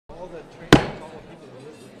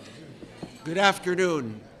Good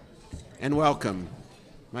afternoon and welcome.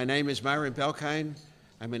 My name is Myron Belkine.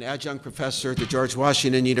 I'm an adjunct professor at the George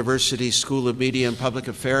Washington University School of Media and Public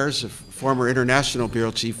Affairs, a former international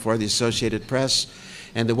bureau chief for the Associated Press,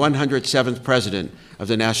 and the 107th president of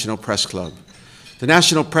the National Press Club. The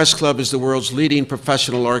National Press Club is the world's leading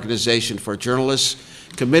professional organization for journalists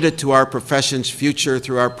committed to our profession's future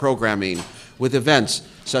through our programming with events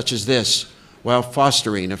such as this, while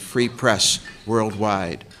fostering a free press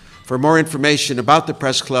worldwide. For more information about the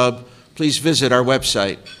Press Club, please visit our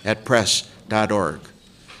website at press.org.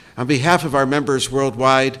 On behalf of our members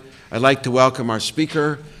worldwide, I'd like to welcome our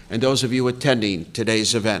speaker and those of you attending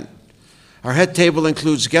today's event. Our head table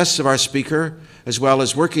includes guests of our speaker, as well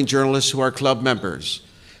as working journalists who are club members.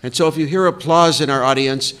 And so if you hear applause in our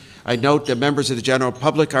audience, I note that members of the general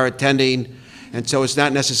public are attending, and so it's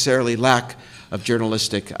not necessarily lack of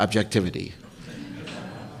journalistic objectivity.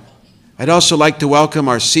 I'd also like to welcome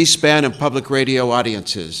our C-SPAN and public radio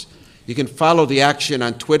audiences. You can follow the action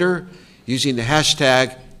on Twitter using the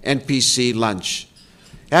hashtag NPCLunch.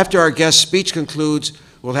 After our guest speech concludes,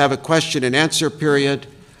 we'll have a question and answer period.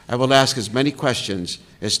 I will ask as many questions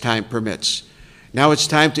as time permits. Now it's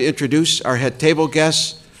time to introduce our head table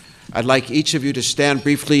guests. I'd like each of you to stand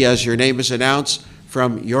briefly as your name is announced.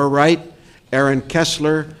 From your right, Aaron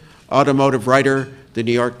Kessler, automotive writer, The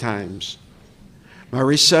New York Times.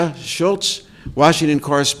 Marisa Schultz, Washington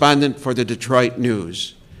correspondent for the Detroit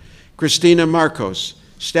News. Christina Marcos,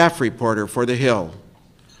 staff reporter for The Hill.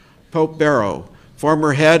 Pope Barrow,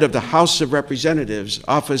 former head of the House of Representatives,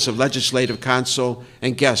 Office of Legislative Counsel,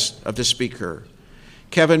 and guest of the Speaker.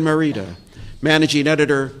 Kevin Merida, managing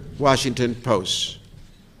editor, Washington Post.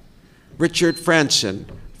 Richard Franson,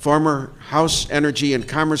 former House Energy and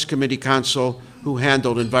Commerce Committee counsel who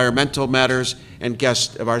handled environmental matters and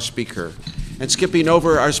guest of our speaker. And skipping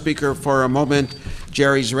over our speaker for a moment,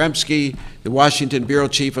 Jerry Zaremski, the Washington bureau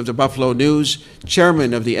chief of the Buffalo News,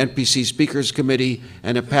 chairman of the NPC Speakers Committee,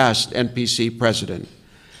 and a past NPC president.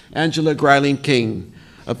 Angela Greiling King,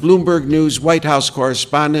 a Bloomberg News White House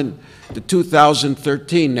correspondent, the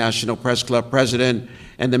 2013 National Press Club president,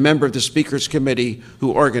 and the member of the Speakers Committee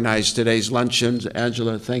who organized today's luncheons.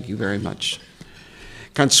 Angela, thank you very much.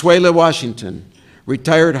 Consuela Washington,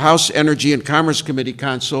 retired House Energy and Commerce Committee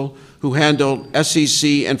counsel who handled SEC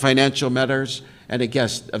and financial matters, and a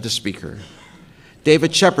guest of the Speaker. David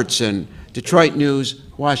Shepardson, Detroit News,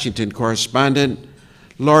 Washington correspondent.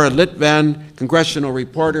 Laura Litvan, congressional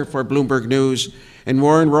reporter for Bloomberg News, and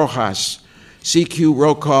Warren Rojas, CQ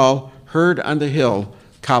Roll Call, Heard on the Hill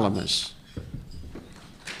columnist.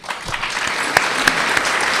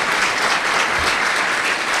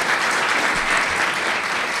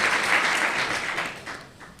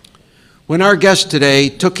 When our guest today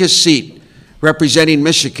took his seat representing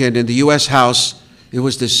Michigan in the U.S. House, it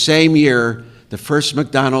was the same year the first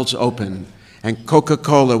McDonald's opened and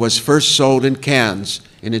Coca-Cola was first sold in cans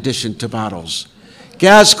in addition to bottles.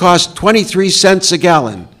 Gas cost 23 cents a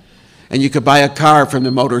gallon, and you could buy a car from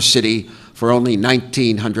the Motor City for only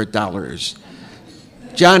 $1,900.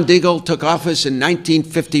 John Dingell took office in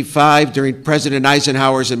 1955 during President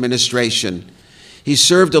Eisenhower's administration. He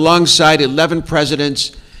served alongside 11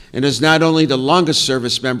 presidents and is not only the longest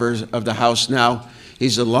service member of the House now,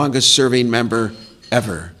 he's the longest serving member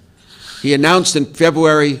ever. He announced in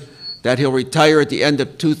February that he'll retire at the end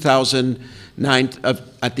of 2009,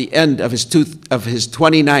 at the end of his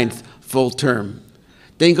 29th full term.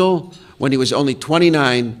 Dingell, when he was only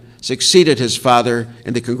 29, succeeded his father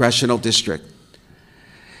in the congressional district.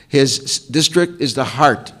 His district is the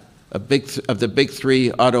heart of the big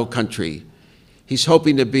three auto country. He's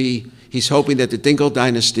hoping that the Dingell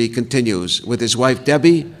dynasty continues, with his wife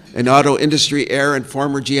Debbie, an auto industry heir and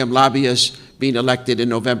former GM lobbyist, being elected in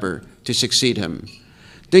November to succeed him.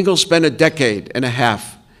 Dingell spent a decade and a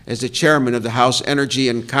half as the chairman of the House Energy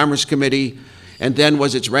and Commerce Committee, and then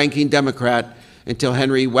was its ranking Democrat until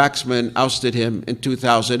Henry Waxman ousted him in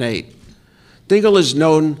 2008. Dingell is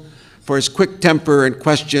known for his quick temper and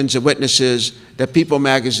questions of witnesses that People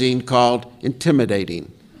magazine called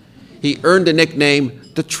intimidating. He earned the nickname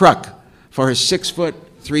The Truck for his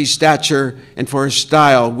 6'3" stature and for his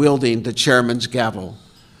style wielding the chairman's gavel.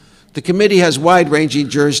 The committee has wide-ranging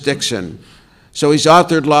jurisdiction, so he's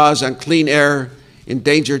authored laws on clean air,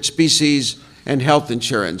 endangered species, and health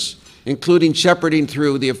insurance, including shepherding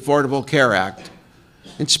through the Affordable Care Act.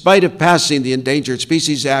 In spite of passing the Endangered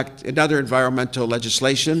Species Act and other environmental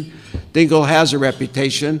legislation, Dingell has a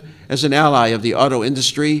reputation as an ally of the auto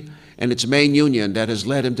industry and its main union that has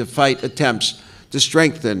led him to fight attempts to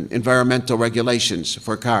strengthen environmental regulations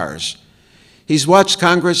for cars. He's watched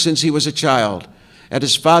Congress since he was a child at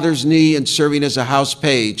his father's knee and serving as a house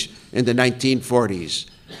page in the 1940s.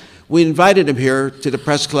 We invited him here to the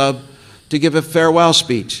press club to give a farewell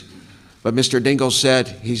speech, but Mr. Dingell said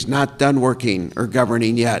he's not done working or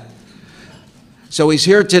governing yet. So he's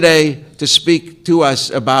here today to speak to us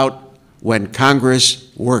about when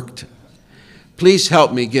Congress worked. Please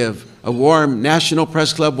help me give a warm National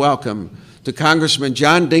Press Club welcome to Congressman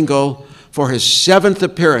John Dingell for his 7th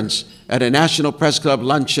appearance at a National Press Club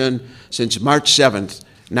luncheon since March 7th,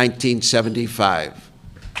 1975.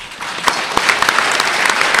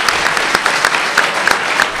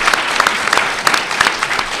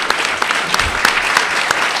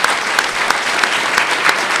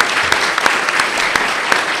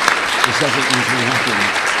 This doesn't usually happen.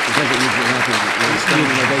 It doesn't usually happen. There's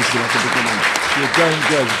standing ovation at the beginning. You're done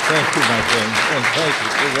good. Thank you, my friend. And thank you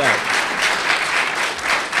for that.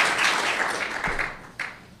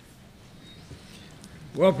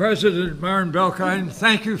 Well, President Myron Belkind,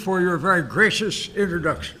 thank you for your very gracious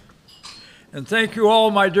introduction. And thank you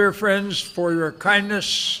all, my dear friends, for your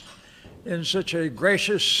kindness in such a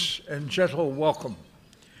gracious and gentle welcome.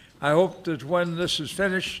 I hope that when this is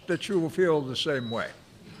finished, that you will feel the same way.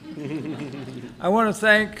 I want to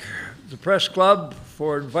thank the Press Club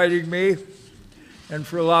for inviting me and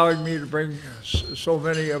for allowing me to bring so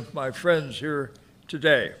many of my friends here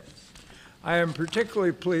today. I am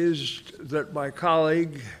particularly pleased that my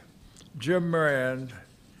colleague, Jim Moran,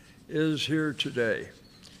 is here today.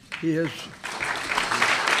 He has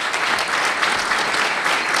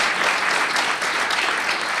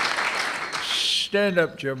stand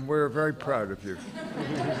up, Jim. We're very proud of you.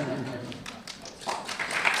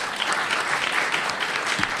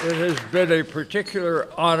 It has been a particular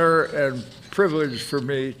honor and privilege for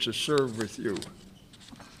me to serve with you.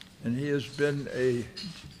 And he has been a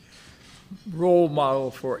role model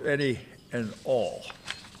for any and all.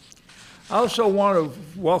 I also want to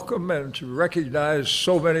welcome and to recognize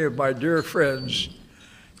so many of my dear friends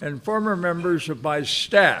and former members of my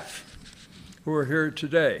staff who are here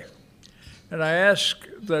today. And I ask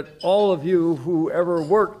that all of you who ever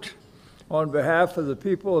worked on behalf of the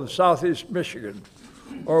people of Southeast Michigan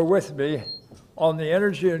or with me on the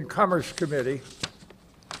Energy and Commerce Committee,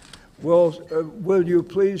 will you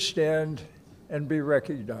please stand and be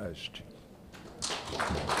recognized?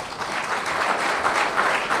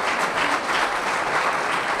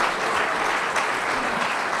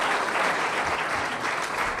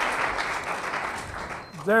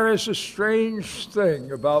 There is a strange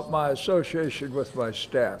thing about my association with my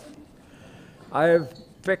staff. I have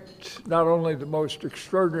picked not only the most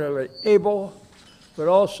extraordinarily able, but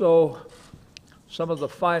also some of the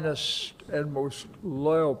finest and most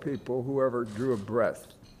loyal people who ever drew a breath.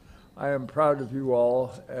 I am proud of you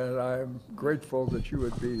all, and I am grateful that you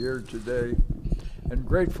would be here today, and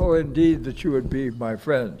grateful indeed that you would be my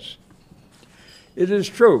friends. It is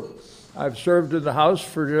true, I've served in the House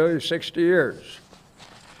for nearly 60 years,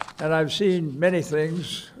 and I've seen many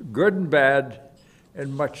things, good and bad,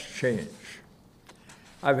 and much change.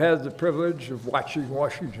 I've had the privilege of watching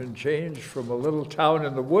Washington change from a little town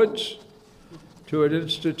in the woods to an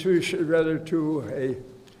institution, rather to a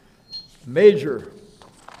major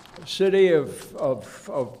city of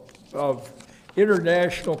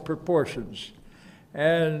international proportions.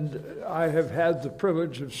 And I have had the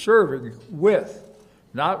privilege of serving with,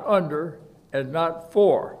 not under, and not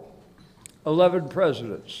for 11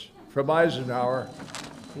 presidents, from Eisenhower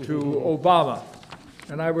to Obama.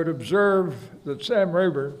 And I would observe that Sam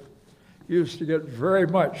Rayburn used to get very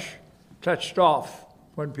much touched off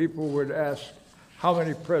when people would ask how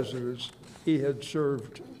many presidents he had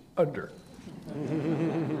served under.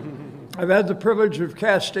 I've had the privilege of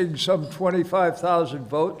casting some 25,000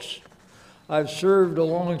 votes. I've served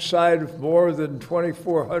alongside more than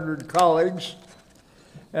 2,400 colleagues,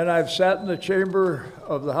 and I've sat in the chamber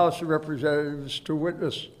of the House of Representatives to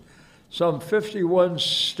witness some 51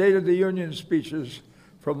 State of the Union speeches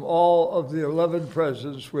from all of the 11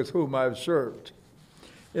 presidents with whom I've served.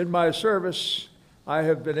 In my service, I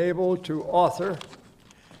have been able to author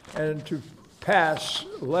and to pass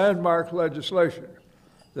landmark legislation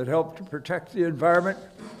that help to protect the environment,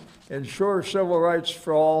 ensure civil rights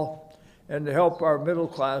for all, and to help our middle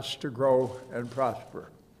class to grow and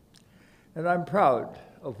prosper. And I'm proud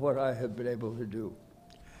of what I have been able to do.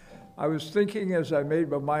 I was thinking as I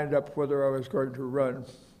made my mind up whether I was going to run,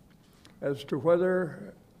 as to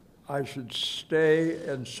whether I should stay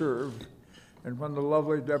and serve. And when the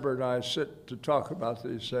lovely Deborah and I sit to talk about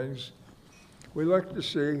these things, we look to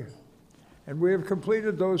see, and we have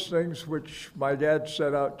completed those things which my dad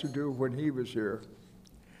set out to do when he was here.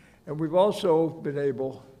 And we've also been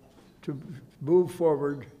able to move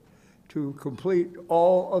forward to complete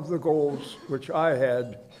all of the goals which I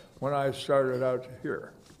had when I started out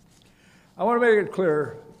here. I want to make it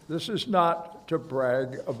clear, this is not to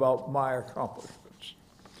brag about my accomplishments.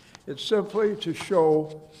 It's simply to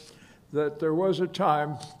show that there was a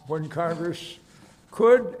time when Congress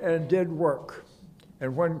could and did work,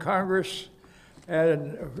 and when Congress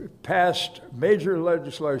passed major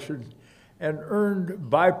legislation and earned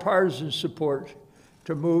bipartisan support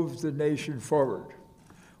to move the nation forward,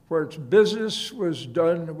 where its business was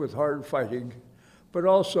done with hard fighting, but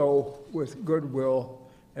also with goodwill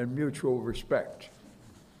and mutual respect.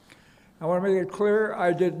 I want to make it clear,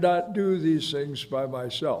 I did not do these things by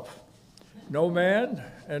myself. No man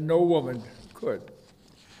and no woman could.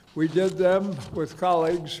 We did them with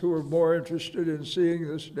colleagues who were more interested in seeing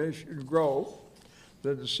this nation grow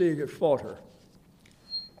than seeing it falter.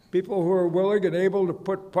 People who are willing and able to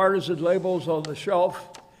put partisan labels on the shelf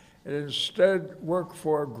and instead work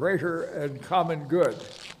for a greater and common good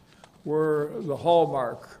were the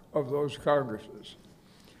hallmark of those Congresses.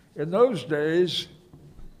 In those days,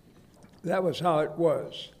 that was how it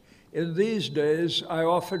was. In these days, I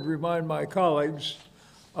often remind my colleagues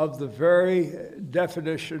of the very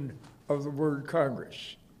definition of the word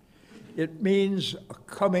Congress. It means a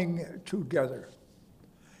coming together.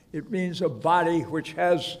 It means a body which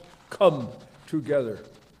has come together.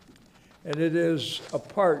 And it is a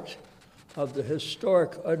part of the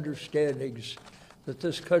historic understandings that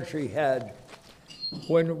this country had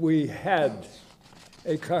when we had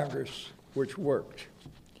a Congress which worked.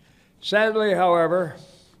 Sadly, however,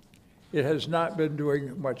 it has not been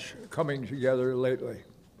doing much coming together lately.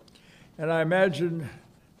 And I imagine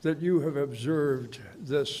that you have observed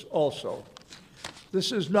this also.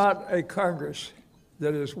 This is not a Congress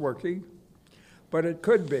that is working, but it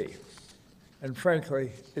could be, and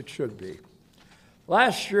frankly, it should be.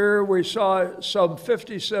 Last year, we saw some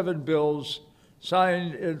 57 bills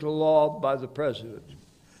signed into law by the President.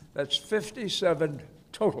 That's 57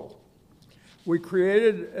 total. We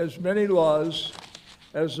created as many laws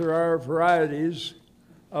as there are varieties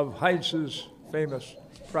of Heinz's famous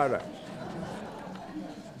products.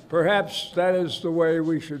 Perhaps that is the way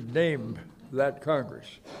we should name that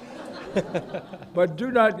Congress. But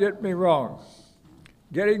do not get me wrong.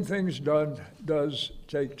 Getting things done does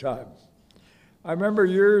take time. I remember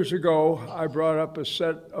years ago, I brought up a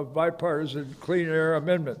set of bipartisan clean air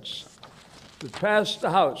amendments that passed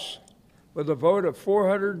the House with a vote of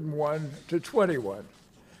 401 to 21.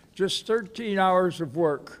 Just 13 hours of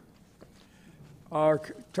work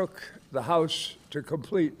took the House to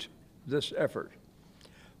complete this effort.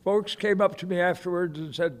 Folks came up to me afterwards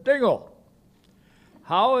and said, "Dingell,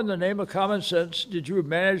 how in the name of common sense did you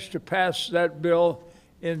manage to pass that bill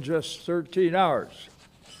in just 13 hours?"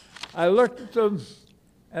 I looked at them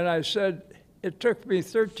and I said, it took me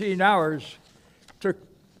 13 hours to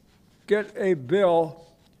get a bill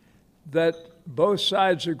that both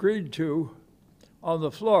sides agreed to on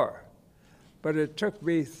the floor, but it took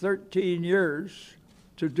me 13 years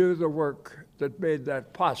to do the work that made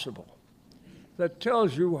that possible. That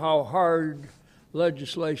tells you how hard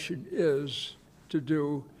legislation is to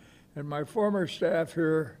do, and my former staff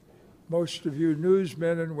here, most of you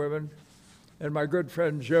newsmen and women, and my good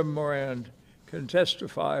friend Jim Moran can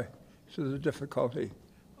testify to the difficulty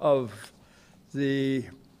of the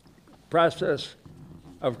process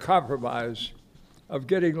of compromise, of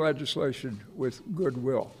getting legislation with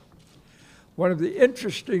goodwill. One of the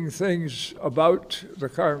interesting things about the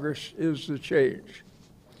Congress is the change.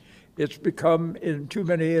 It's become, in too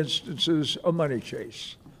many instances, a money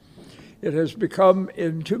chase. It has become,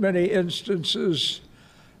 in too many instances,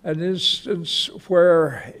 an instance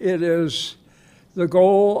where it is the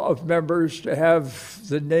goal of members to have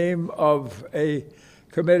the name of a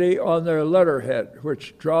committee on their letterhead,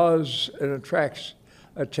 which draws and attracts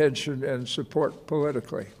attention and support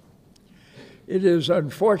politically. It is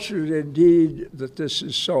unfortunate indeed that this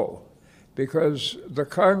is so, because the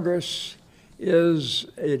Congress is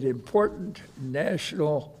an important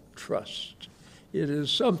national trust. It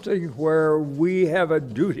is something where we have a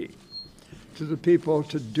duty to the people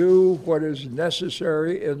to do what is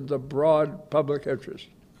necessary in the broad public interest.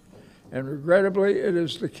 And regrettably, it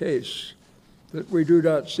is the case that we do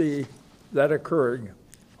not see that occurring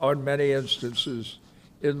on many instances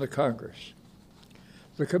in the Congress.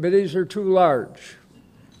 The committees are too large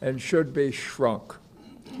and should be shrunk.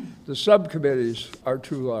 The subcommittees are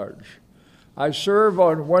too large. I served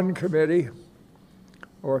on one committee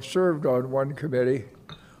where I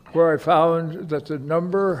found that the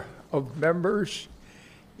number of members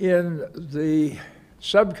in the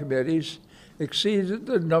subcommittees exceeded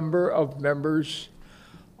the number of members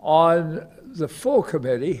on the full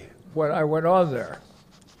committee when I went on there.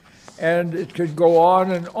 And it could go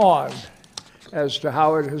on and on as to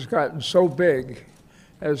how it has gotten so big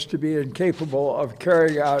as to be incapable of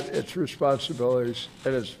carrying out its responsibilities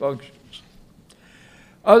and its functions.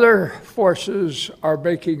 Other forces are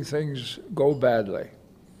making things go badly.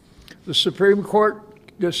 The Supreme Court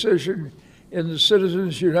decision in the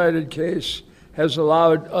Citizens United case has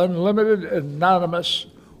allowed unlimited anonymous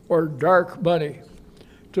or dark money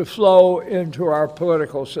to flow into our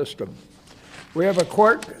political system. We have a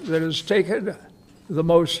court that has taken the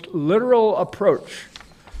most literal approach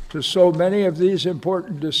to so many of these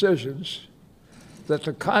important decisions that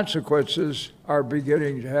the consequences are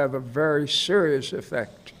beginning to have a very serious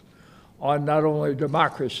effect on not only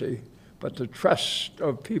democracy, but the trust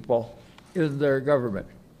of people in their government.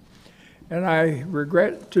 And I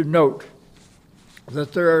regret to note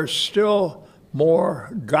that there are still more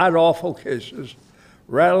god-awful cases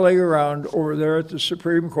rattling around over there at the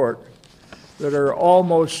Supreme Court that are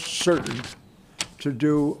almost certain to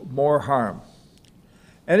do more harm.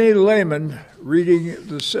 Any layman reading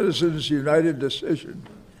the Citizens United decision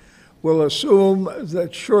will assume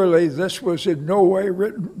that surely this was in no way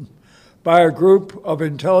written by a group of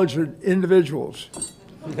intelligent individuals.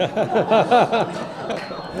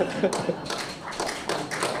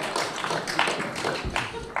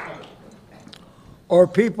 Or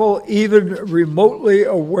people even remotely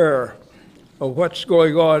aware of what's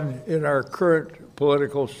going on in our current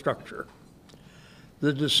political structure.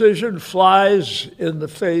 The decision flies in the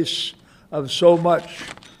face of so much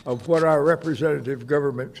of what our representative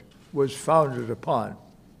government was founded upon.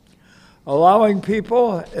 Allowing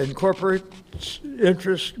people and corporate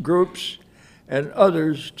interest groups and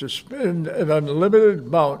others to spend an unlimited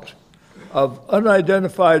amount of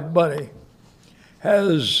unidentified money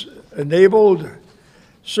has enabled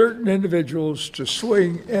certain individuals to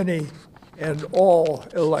swing any and all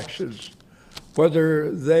elections,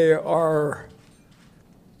 whether they are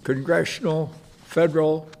congressional,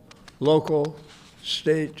 federal, local,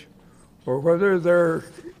 state, or whether they're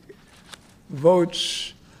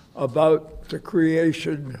votes about the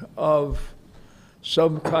creation of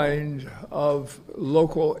some kind of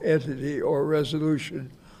local entity or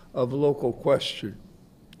resolution of local question.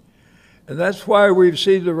 And that's why we've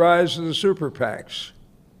seen the rise of the super PACs.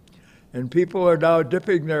 And people are now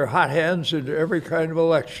dipping their hot hands into every kind of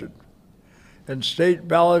election and state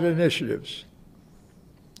ballot initiatives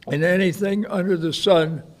and anything under the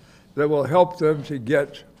sun that will help them to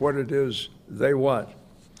get what it is they want.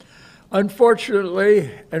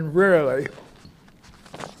 Unfortunately, and rarely,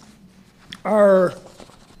 are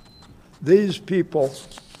these people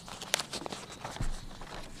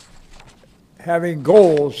having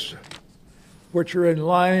goals which are in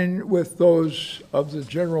line with those of the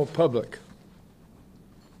general public.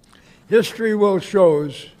 History will show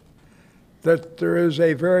that there is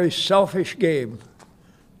a very selfish game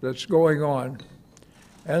that's going on,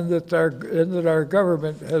 and that our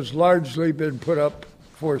government has largely been put up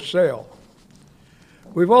for sale.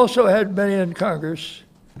 We've also had many in Congress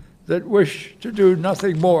that wish to do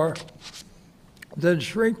nothing more than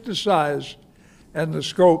shrink the size and the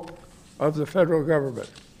scope of the federal government.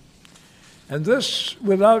 And this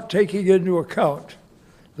without taking into account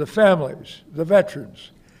the families, the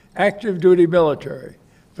veterans, active duty military,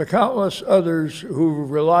 the countless others who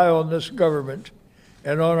rely on this government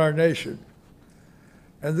and on our nation.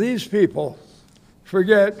 And these people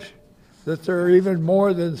forget that there are even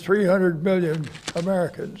more than 300 million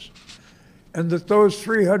Americans, and that those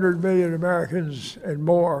 300 million Americans and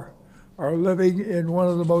more are living in one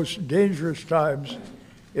of the most dangerous times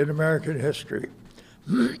in American history.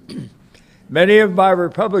 Many of my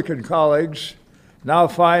Republican colleagues now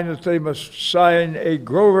find that they must sign a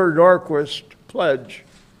Grover Norquist pledge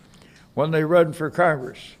when they run for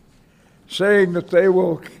Congress, saying that they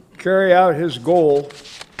will carry out his goal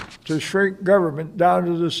to shrink government down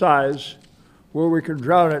to the size where we can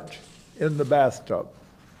drown it in the bathtub.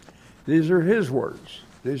 These are his words.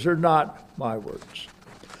 These are not my words.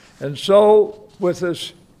 And so, with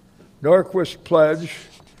this Norquist pledge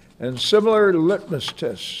and similar litmus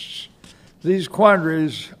tests, these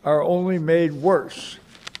quandaries are only made worse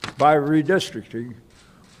by redistricting,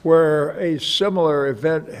 where a similar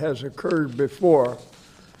event has occurred before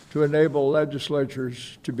to enable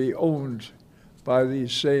legislatures to be owned by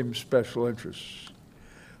these same special interests.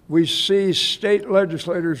 We see state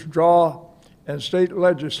legislators draw and state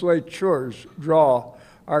legislatures draw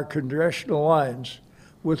our congressional lines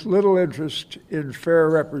with little interest in fair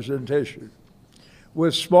representation,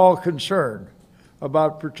 with small concern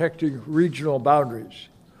about protecting regional boundaries,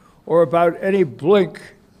 or about any blink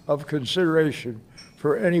of consideration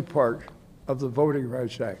for any part of the Voting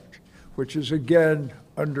Rights Act. which is again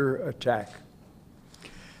under attack.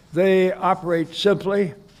 They operate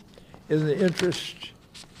simply in the interest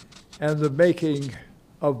and the making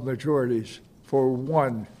of majorities for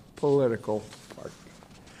one political party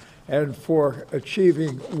and for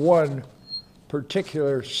achieving one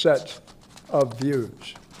particular set of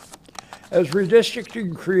views. As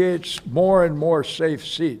redistricting creates more and more safe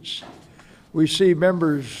seats, we see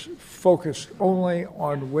members focused only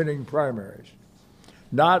on winning primaries,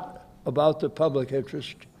 not about the public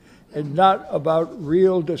interest and not about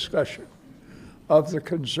real discussion of the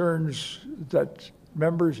concerns that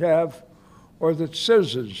members have or that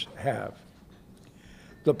citizens have.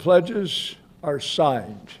 The pledges are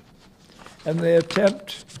signed, and they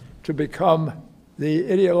attempt to become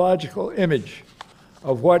the ideological image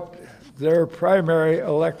of what their primary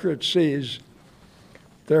electorate sees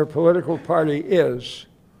their political party is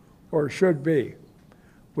or should be,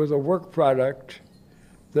 with a work product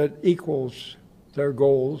that equals their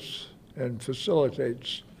goals and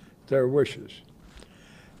facilitates their wishes.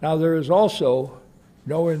 Now, there is also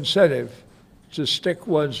no incentive to stick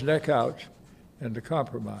one's neck out and to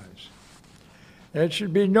compromise. And it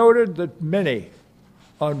should be noted that many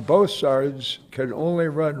on both sides can only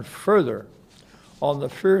run further on the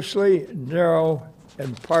fiercely narrow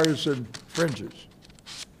and partisan fringes.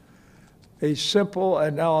 A simple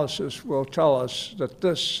analysis will tell us that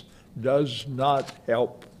this does not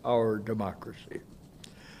help our democracy.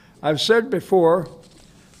 I've said before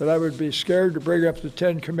that I would be scared to bring up the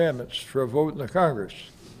 10 Commandments for a vote in the Congress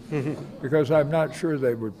because I'm not sure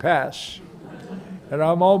they would pass, and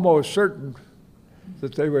I'm almost certain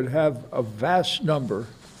that they would have a vast number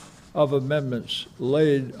of amendments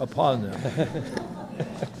laid upon them.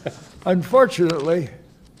 Unfortunately,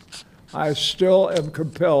 I still am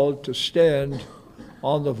compelled to stand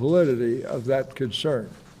on the validity of that concern.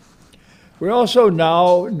 We also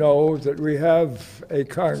now know that we have a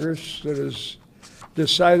Congress that has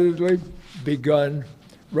decidedly begun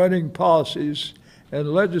running policies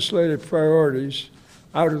and legislative priorities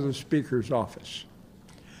out of the Speaker's office.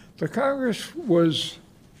 The Congress was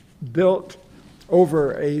built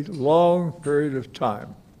over a long period of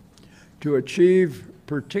time to achieve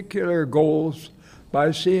particular goals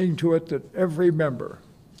by seeing to it that every member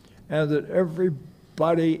and that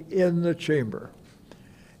everybody in the chamber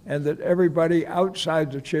and that everybody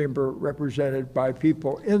outside the chamber represented by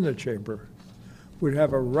people in the chamber would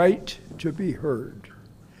have a right to be heard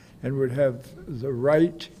and would have the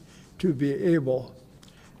right to be able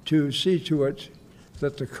to see to it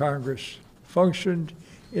that the Congress functioned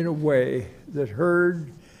in a way that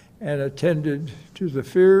heard and attended to the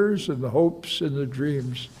fears and the hopes and the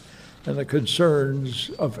dreams and the concerns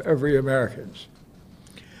of every American.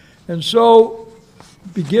 And so,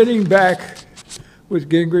 beginning back with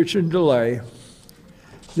Gingrich and delay,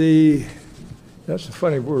 that's a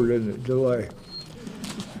funny word, isn't it, delay?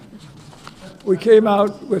 We came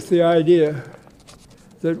out with the idea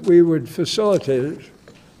that we would facilitate it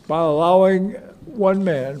by allowing one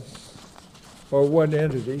man or one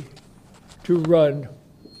entity to run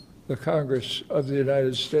the Congress of the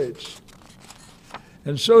United States.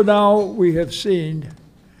 And so now we have seen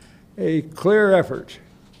a clear effort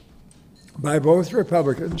by both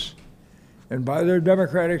Republicans and by their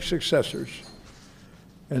Democratic successors,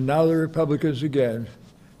 and now the Republicans again,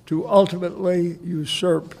 to ultimately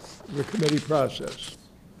usurp the committee process.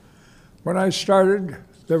 When I started,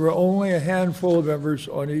 there were only a handful of members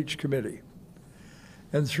on each committee,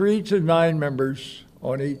 and 3 to 9 members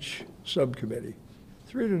on each subcommittee.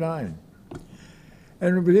 3 to 9.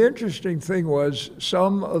 And the interesting thing was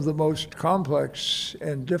some of the most complex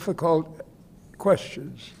and difficult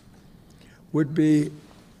questions would be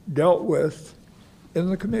dealt with in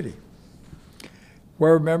the committee,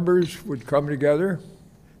 where members would come together.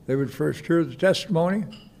 They would first hear the testimony,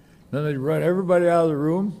 then they'd run everybody out of the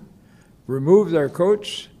room, remove their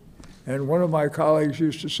coats, and one of my colleagues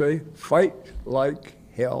used to say, fight like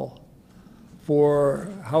hell for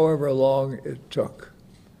however long it took.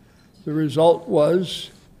 The result was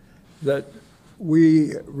that we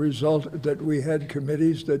had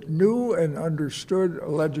committees that knew and understood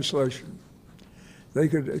legislation. They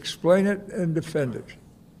could explain it and defend it,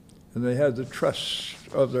 and they had the trust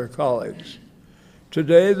of their colleagues.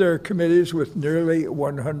 Today, there are committees with nearly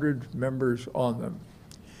 100 members on them.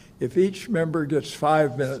 If each member gets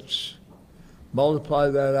 5 minutes, multiply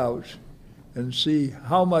that out and see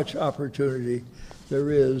how much opportunity there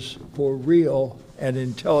is for real and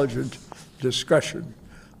intelligent discussion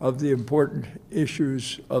of the important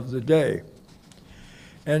issues of the day.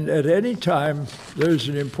 And at any time there's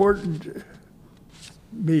an important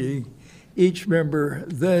meeting, each member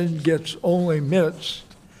then gets only minutes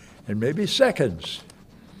and maybe seconds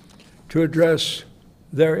to address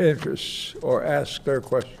their interests or ask their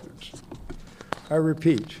questions. I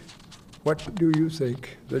repeat, what do you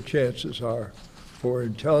think the chances are for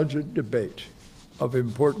intelligent debate of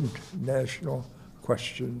important national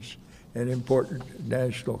questions and important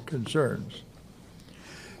national concerns?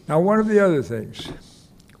 Now, one of the other things,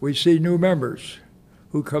 we see new members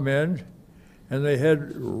who come in and they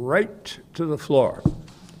head right to the floor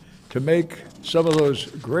to make some of those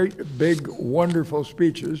great, big, wonderful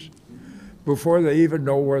speeches before they even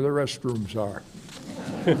know where the restrooms are.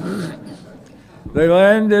 They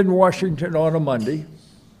land in Washington on a Monday,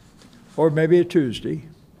 or maybe a Tuesday,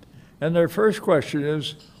 and their first question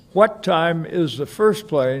is, what time is the first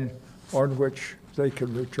plane on which they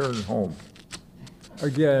can return home?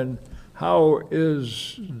 Again, how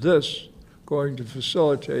is this going to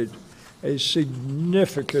facilitate a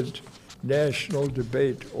significant national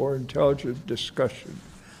debate or intelligent discussion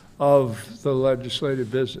of the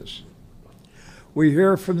legislative business? We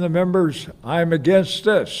hear from the members, I'm against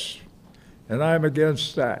this, and I'm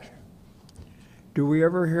against that. Do we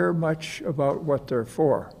ever hear much about what they're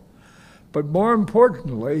for? But more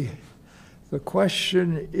importantly, the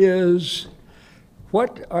question is,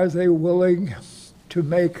 what are they willing to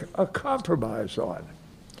make a compromise on?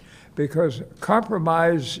 Because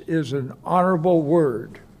compromise is an honorable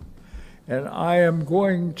word, and I am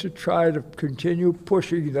going to try to continue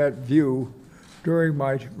pushing that view during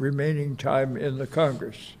my remaining time in the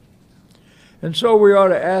Congress. And so we ought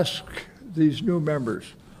to ask these new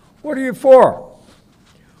members, what are you for?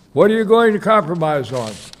 What are you going to compromise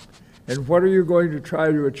on? And what are you going to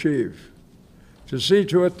try to achieve? To see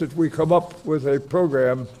to it that we come up with a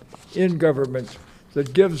program in government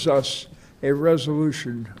that gives us a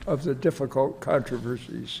resolution of the difficult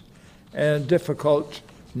controversies and difficult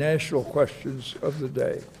national questions of the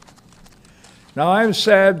day. Now, I'm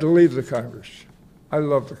sad to leave the Congress. I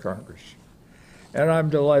love the Congress. And I'm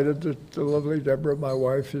delighted that the lovely Deborah, my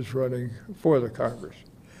wife, is running for the Congress,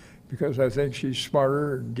 because I think she's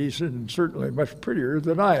smarter and decent and certainly much prettier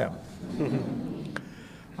than I am.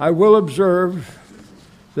 I will observe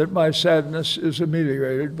that my sadness is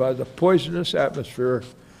ameliorated by the poisonous atmosphere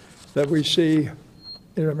that we see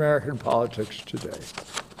in American politics today.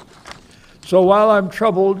 So while I'm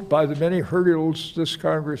troubled by the many hurdles this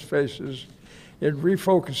Congress faces in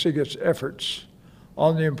refocusing its efforts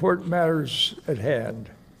on the important matters at hand,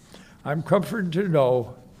 I'm comforted to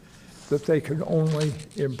know that they can only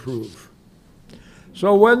improve.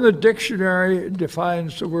 So when the dictionary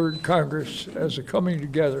defines the word Congress as a coming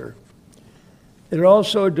together, it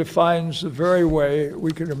also defines the very way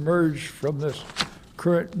we can emerge from this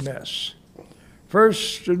current mess.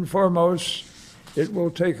 First and foremost, it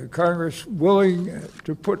will take a Congress willing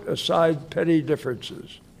to put aside petty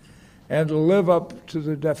differences and to live up to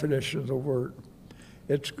the definition of the word.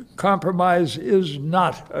 Its compromise is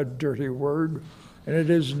not a dirty word, and it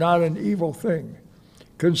is not an evil thing.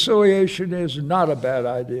 Conciliation is not a bad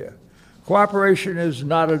idea. Cooperation is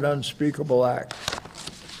not an unspeakable act.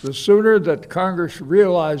 The sooner that Congress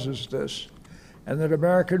realizes this, and that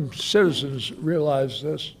American citizens realize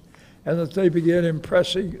this, and that they begin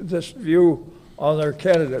impressing this view on their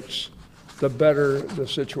candidates, the better the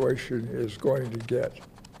situation is going to get.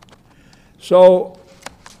 So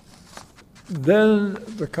then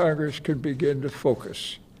the Congress can begin to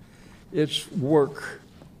focus its work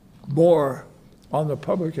more on the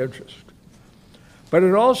public interest. But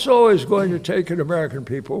it also is going to take an American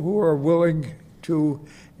people who are willing to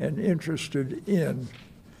and interested in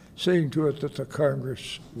seeing to it that the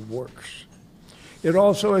Congress works. It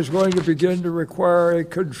also is going to begin to require a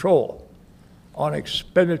control on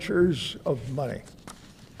expenditures of money.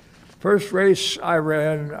 First race I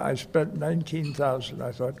ran, I spent $19,000.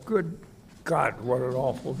 I thought, good God, what an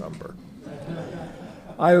awful number.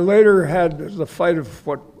 I later had the fight of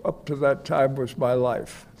what up to that time was my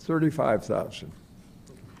life, $35,000.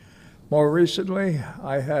 More recently,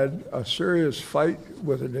 I had a serious fight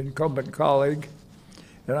with an incumbent colleague,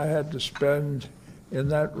 and I had to spend in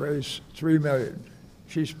that race $3 million.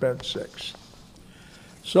 She spent $6 million.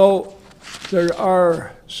 So there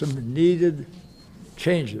are some needed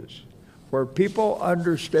changes where people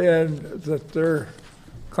understand that their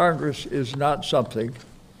Congress is not something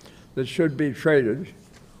that should be traded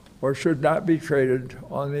or should not be traded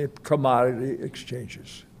on the commodity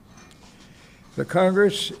exchanges. The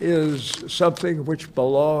Congress is something which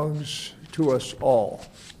belongs to us all,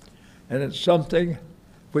 and it's something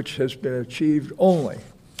which has been achieved only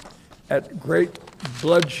at great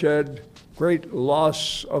bloodshed, great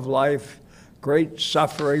loss of life, great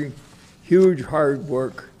suffering, huge hard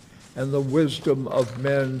work, and the wisdom of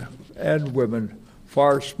men and women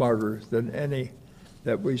far smarter than any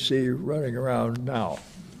that we see running around now.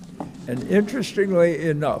 And interestingly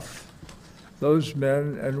enough, those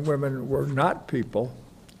men and women were not people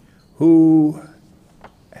who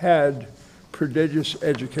had prodigious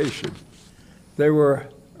education. They were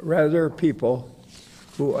rather people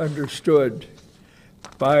who understood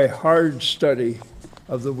by hard study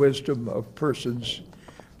of the wisdom of persons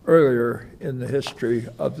earlier in the history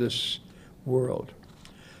of this world.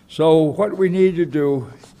 So what we need to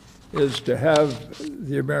do is to have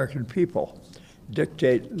the American people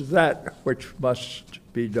dictate that which must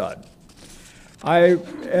be done. I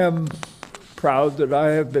am proud that I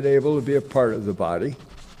have been able to be a part of the body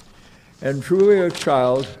and truly a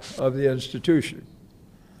child of the institution.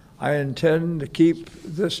 I intend to keep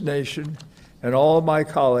this nation and all of my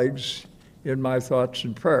colleagues in my thoughts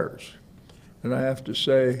and prayers. And I have to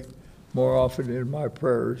say, more often in my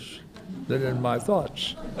prayers than in my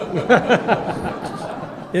thoughts.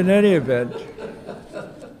 In any event,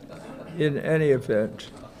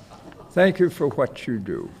 thank you for what you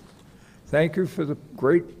do. Thank you for the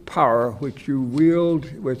great power which you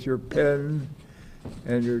wield with your pen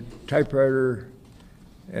and your typewriter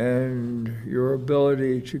and your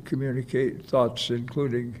ability to communicate thoughts,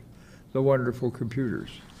 including the wonderful computers.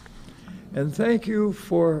 And thank you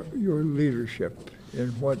for your leadership in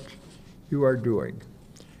what you are doing,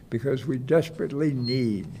 because we desperately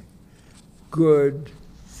need good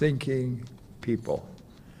thinking people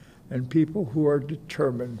and people who are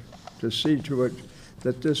determined to see to it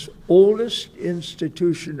that this oldest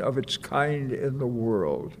institution of its kind in the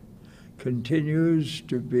world continues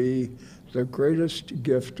to be the greatest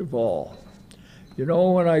gift of all. You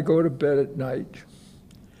know, when I go to bed at night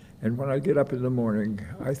and when I get up in the morning,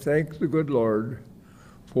 I thank the good Lord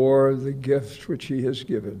for the gift which he has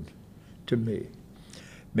given to me,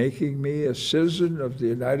 making me a citizen of the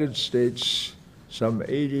United States some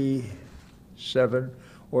 87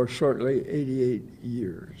 or shortly 88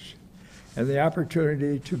 years, and the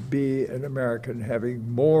opportunity to be an American, having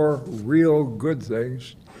more real good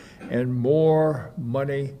things and more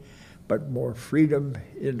money, but more freedom,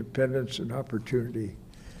 independence, and opportunity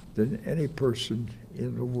than any person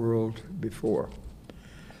in the world before.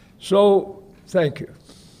 So, thank you.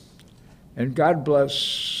 And God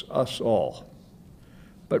bless us all.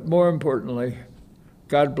 But more importantly,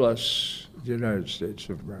 God bless the United States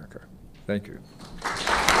of America. Thank you.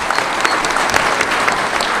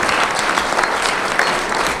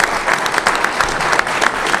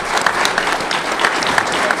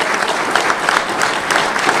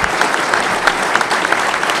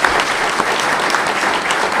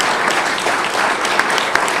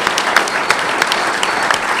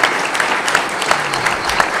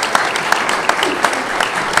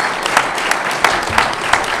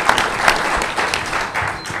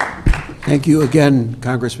 Thank you again,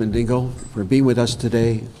 Congressman Dingell, for being with us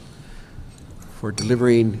today, for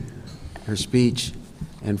delivering your speech,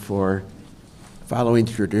 and for following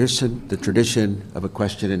the tradition of a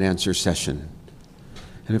question and answer session.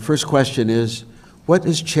 And the first question is, what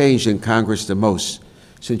has changed in Congress the most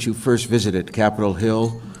since you first visited Capitol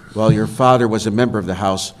Hill while your father was a member of the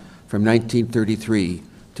House from 1933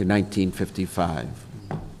 to 1955?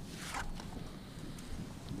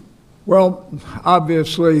 Well,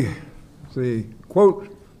 obviously, the, quote,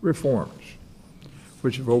 reforms,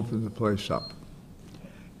 which have opened the place up,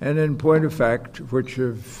 and in point of fact, which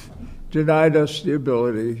have denied us the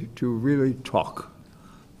ability to really talk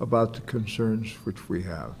about the concerns which we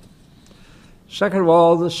have. Second of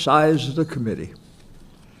all, the size of the committee.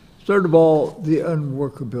 Third of all, the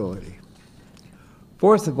unworkability.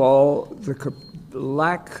 Fourth of all, the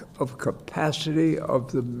lack of capacity of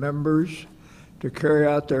the members to carry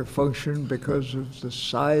out their function because of the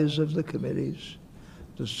size of the committees,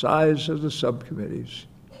 the size of the subcommittees,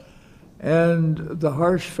 and the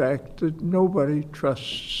harsh fact that nobody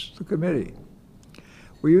trusts the committee.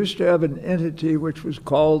 We used to have an entity which was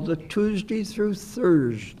called the Tuesday through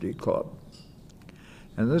Thursday Club.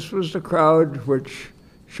 And this was the crowd which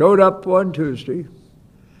showed up one Tuesday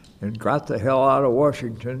and got the hell out of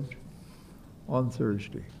Washington on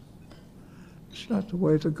Thursday. It's not the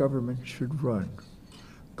way the government should run.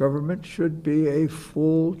 Government should be a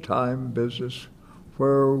full-time business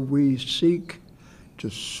where we seek to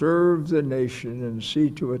serve the nation and see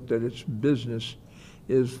to it that its business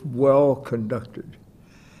is well conducted.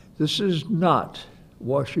 This is not,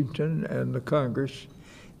 Washington and the Congress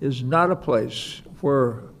is not a place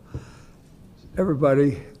where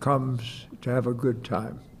everybody comes to have a good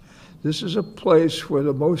time. This is a place where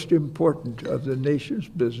the most important of the nation's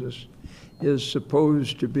business is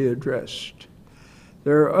supposed to be addressed.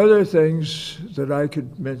 There are other things that I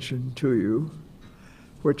could mention to you,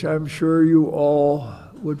 which I'm sure you all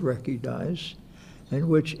would recognize, and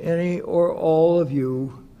which any or all of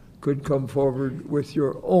you could come forward with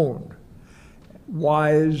your own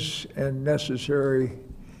wise and necessary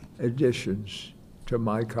additions to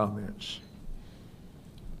my comments.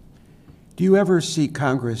 Do you ever see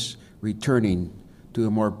Congress returning to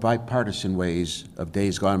a more bipartisan ways of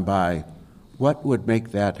days gone by? What would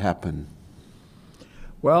make that happen?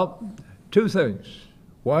 Well, two things.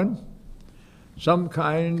 One, some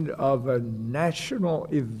kind of a national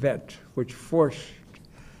event which forced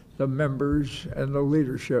the members and the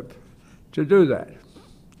leadership to do that.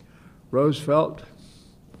 Roosevelt,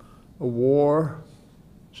 a war,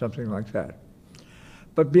 something like that.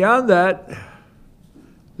 But beyond that,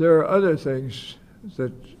 there are other things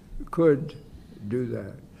that could do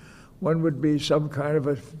that. One would be some kind of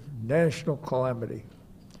a national calamity,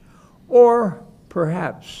 or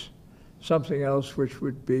perhaps something else which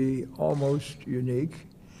would be almost unique,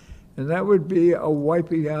 and that would be a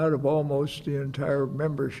wiping out of almost the entire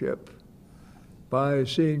membership by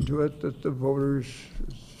seeing to it that the voters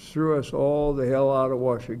threw us all the hell out of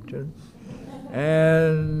Washington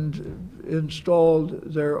and installed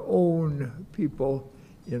their own people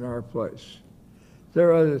in our place. There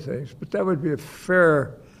are other things, but that would be a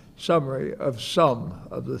fair summary of some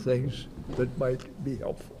of the things that might be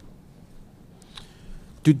helpful.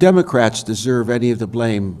 Do Democrats deserve any of the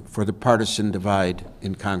blame for the partisan divide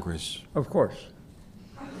in Congress? Of course.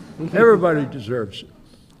 Everybody deserves it.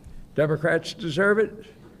 Democrats deserve it,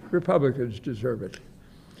 Republicans deserve it.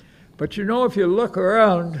 But you know, if you look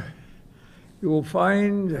around, you will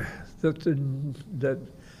find that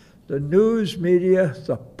the news media,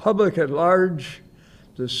 the public at large,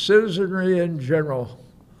 the citizenry in general,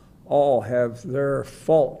 all have their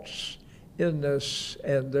faults in this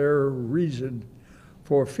and their reason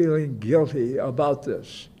for feeling guilty about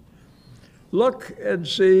this. Look and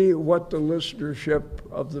see what the listenership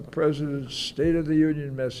of the President's State of the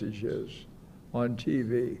Union message is on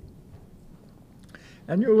TV.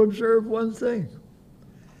 And you'll observe one thing,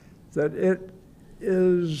 that it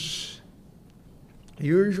is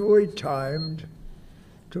usually timed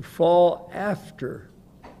to fall after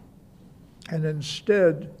and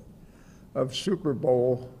instead of Super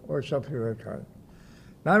Bowl or something like that.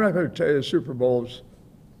 Now, I'm not going to tell you Super Bowl's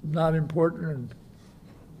not important and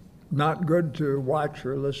not good to watch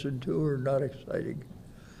or listen to or not exciting.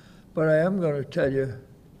 But I am going to tell you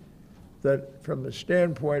that from the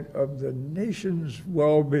standpoint of the nation's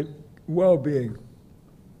well-being,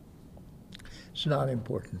 it's not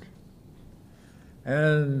important.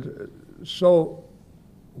 And so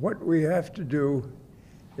what we have to do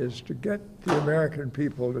is to get the American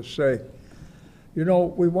people to say, you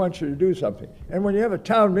know, we want you to do something. And when you have a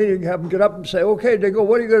town meeting, have them get up and say, okay, Dingell,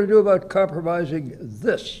 what are you going to do about compromising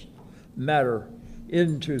this matter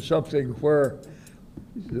into something where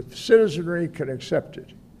the citizenry can accept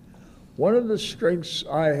it? One of the strengths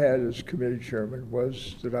I had as committee chairman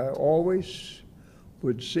was that I always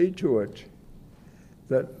would see to it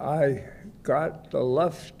that I got the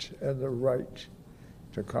left and the right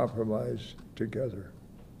to compromise together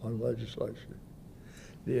on legislation.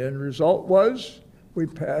 The end result was we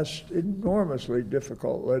passed enormously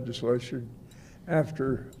difficult legislation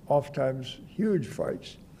after oftentimes huge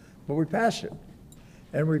fights, but we passed it.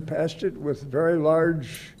 And we passed it with very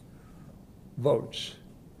large votes.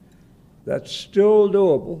 That's still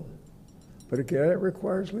doable, but again, it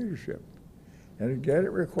requires leadership. And again,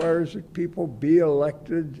 it requires that people be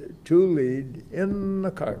elected to lead in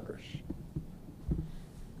the Congress.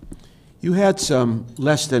 You had some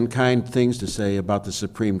less than kind things to say about the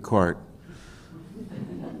Supreme Court.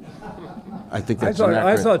 I think that's inaccurate.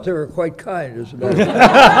 I thought they were quite kind, as a matter of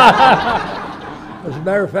fact. As a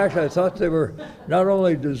matter of fact, I thought they were not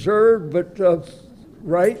only deserved, but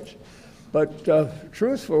right. But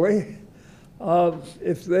truthfully,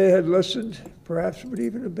 if they had listened, perhaps it would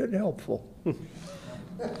even have been helpful.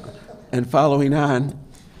 And following on,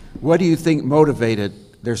 what do you think motivated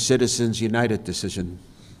their Citizens United decision?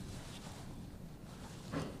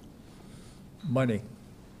 Money.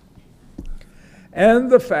 And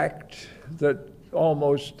the fact that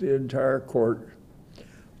almost the entire court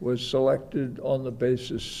was selected on the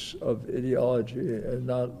basis of ideology and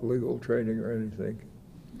not legal training or anything.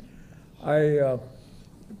 I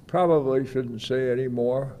probably shouldn't say any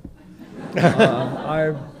more.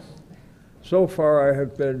 So far I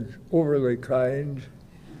have been overly kind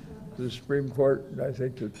to the Supreme Court, and I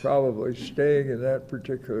think that probably staying in that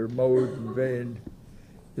particular mode and vein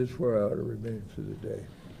is where I ought to remain for the day.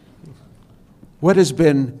 What has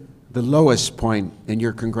been the lowest point in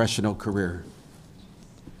your congressional career?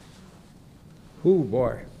 Oh,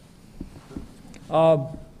 boy. I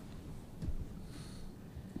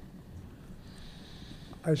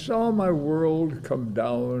saw my world come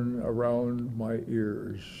down around my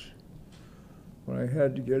ears when I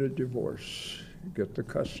had to get a divorce, get the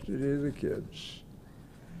custody of the kids,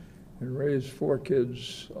 and raise 4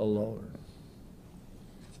 kids alone.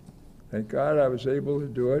 Thank God I was able to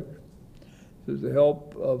do it through the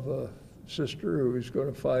help of a sister who was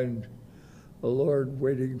going to find a Lord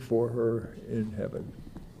waiting for her in heaven.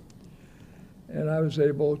 And I was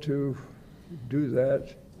able to do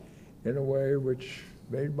that in a way which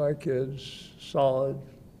made my kids solid,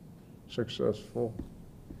 successful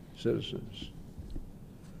citizens.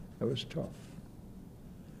 It was tough.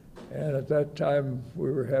 And at that time,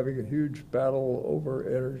 we were having a huge battle over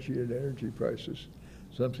energy and energy prices,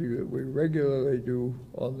 something that we regularly do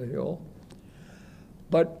on the Hill,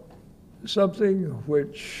 but something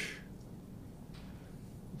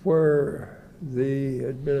where the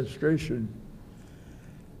administration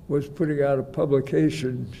was putting out a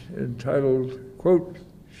publication entitled, quote,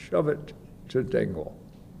 "Shove It to Dingell."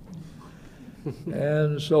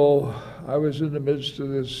 And so I was in the midst of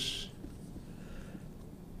this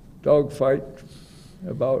dogfight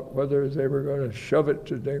about whether they were going to shove it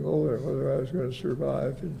to Dingell or whether I was going to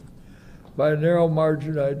survive. And by a narrow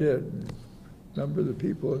margin, I did. A number of the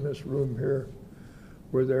people in this room here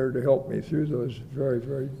were there to help me through those very,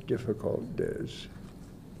 very difficult days.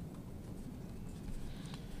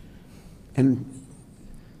 And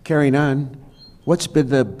carrying on, what's been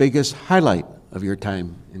the biggest highlight of your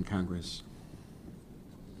time in Congress?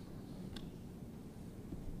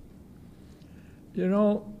 You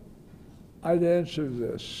know, I'd answer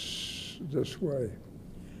this way.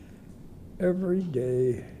 Every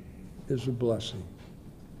day is a blessing.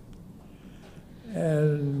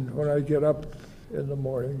 And when I get up in the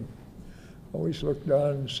morning, I always look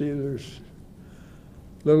down and see there's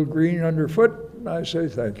little green underfoot, and I say,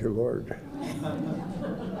 thank you, Lord.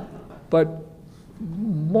 But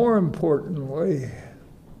more importantly,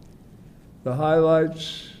 the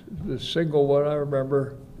highlights, the single one I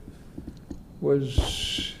remember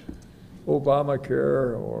was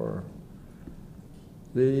Obamacare, or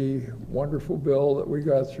the wonderful bill that we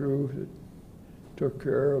got through that took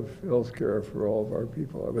care of health care for all of our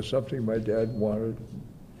people. It was something my dad wanted.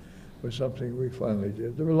 It was something we finally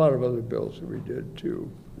did. There were a lot of other bills that we did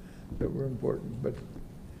too that were important, but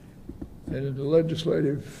and in the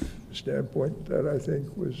legislative standpoint, that I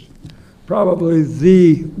think was probably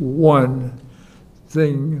the one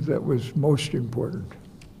thing that was most important.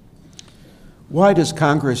 Why does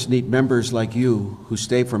Congress need members like you who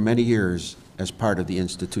stay for many years as part of the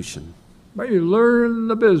institution? Well, you learn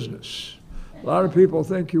the business. A lot of people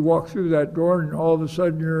think you walk through that door and all of a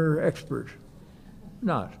sudden you're expert.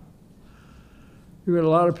 Not. You got a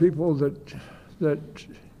lot of people that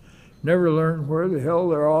never learn where the hell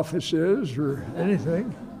their office is or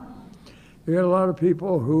anything. You got a lot of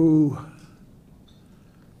people who,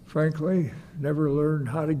 frankly, never learn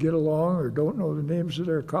how to get along or don't know the names of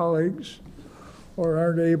their colleagues or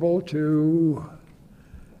aren't able to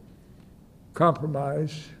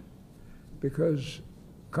compromise, because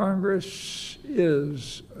Congress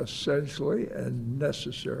is essentially and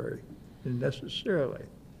necessarily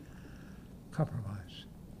compromise.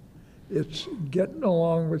 It's getting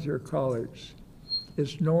along with your colleagues.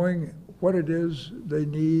 It's knowing what it is they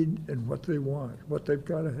need and what they want, what they've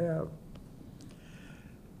got to have.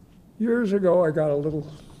 Years ago, I got a little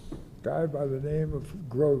guy by the name of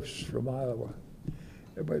Gross from Iowa.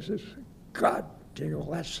 Everybody says, God,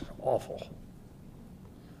 Dingell, that's awful.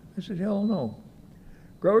 I said, hell no.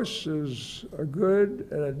 Gross is a good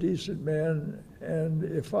and a decent man, and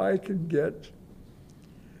if I can get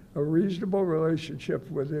a reasonable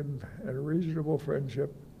relationship with him and a reasonable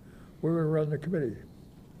friendship, we're going to run the committee,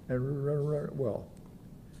 and we're going to run it well.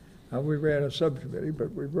 And we ran a subcommittee,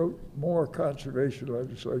 but we wrote more conservation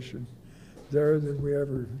legislation there than we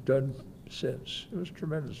ever done since. It was a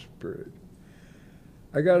tremendous period.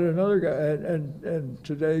 I got another guy, and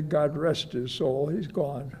today, God rest his soul, he's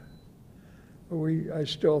gone. But I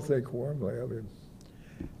still think warmly of him.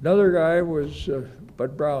 Another guy was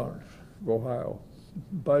Bud Brown of Ohio.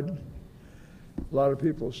 Bud, a lot of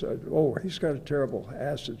people said, oh, he's got a terrible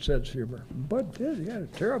acid sense of humor. Bud did, he had a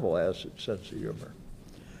terrible acid sense of humor.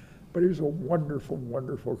 But he was a wonderful,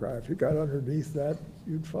 wonderful guy. If you got underneath that,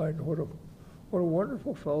 you'd find what a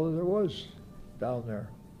wonderful fellow there was down there.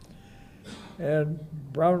 And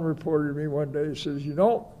Brown reported to me one day, he says, you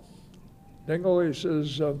know, Dingell, he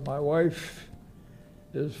says, my wife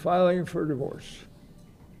is filing for divorce.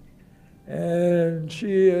 And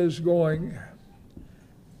she is going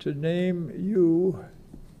to name you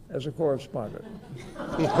as a correspondent.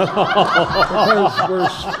 Because we're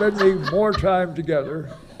spending more time together,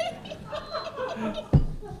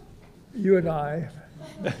 you and I,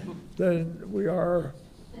 than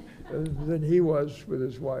he was with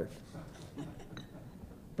his wife.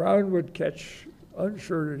 Brown would catch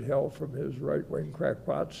unshirted hell from his right-wing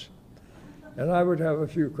crackpots, and I would have a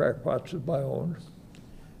few crackpots of my own,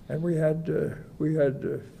 and we had to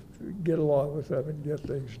get along with them and get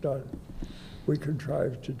things done. We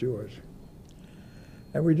contrived to do it.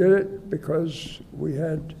 And we did it because we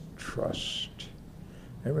had trust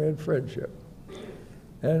and we had friendship.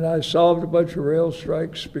 And I solved a bunch of rail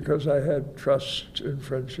strikes because I had trust and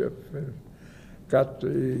friendship, and got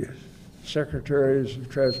the secretaries of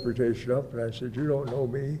transportation up, and I said, you don't know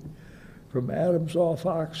me from Adam's off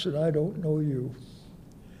ox, and I don't know you.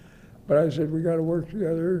 But I said, we got to work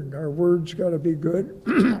together, and our words got to be good,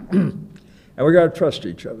 and we got to trust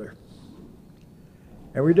each other.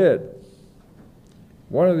 And we did.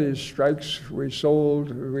 One of these strikes we solved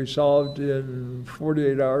in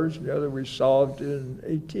 48 hours, and the other we solved in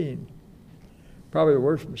 18. Probably the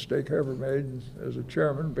worst mistake I ever made as a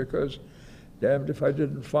chairman, because damned if I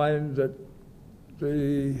didn't find that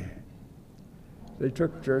they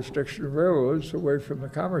took jurisdiction of railroads away from the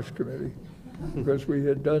Commerce Committee, because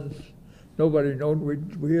nobody known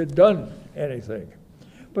we had done anything.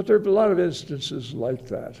 But there are a lot of instances like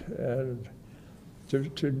that, and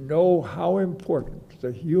to know how important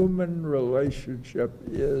the human relationship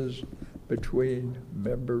is between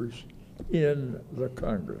members in the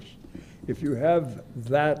Congress. If you have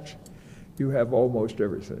that, you have almost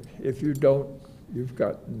everything. If you don't, you've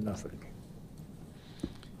got nothing.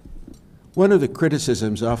 One of the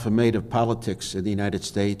criticisms often made of politics in the United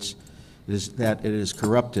States is that it is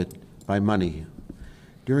corrupted by money.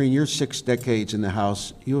 During your 6 decades in the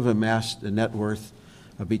House, you have amassed a net worth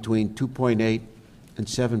of between $2.8 and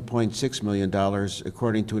 $7.6 million,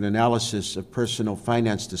 according to an analysis of personal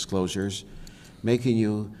finance disclosures, making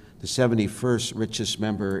you the 71st richest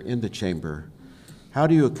member in the chamber. How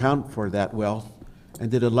do you account for that wealth? And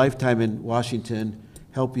did a lifetime in Washington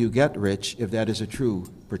help you get rich, if that is a true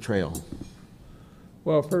portrayal?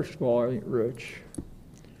 Well, first of all, I ain't rich.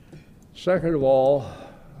 Second of all,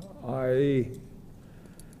 I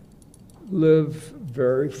live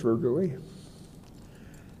very frugally.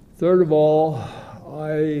 Third of all,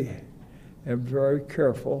 I am very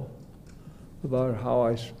careful about how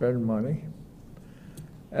I spend money,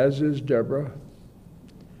 as is Deborah.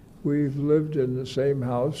 We've lived in the same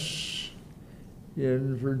house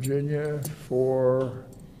in Virginia for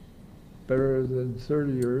better than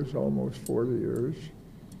 30 years, almost 40 years.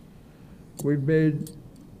 We've made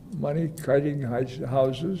money kiting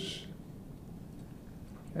houses,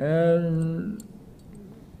 and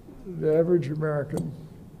the average American,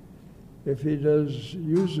 if he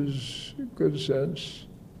uses good sense,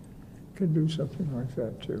 can do something like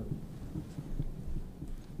that too.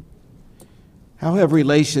 How have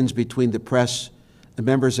relations between the press and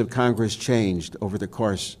members of Congress changed over the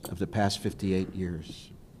course of the past 58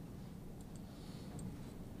 years?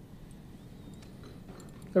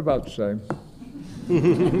 They're about the same.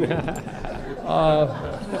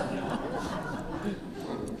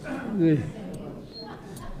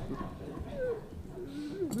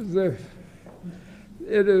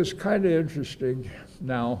 It is kind of interesting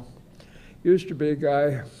now. Used to be a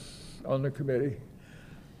guy on the committee.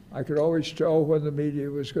 I could always tell when the media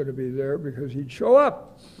was going to be there because he'd show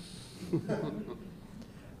up.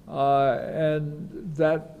 And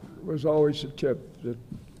that was always a tip that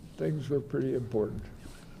things were pretty important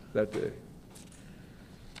that day.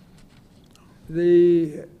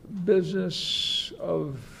 The business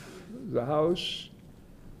of the House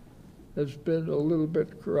has been a little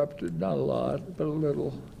bit corrupted, not a lot, but a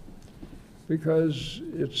little, because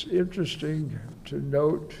it's interesting to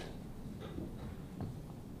note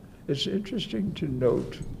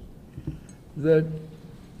that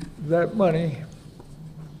that money,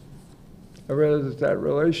 or rather that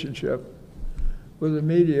relationship with the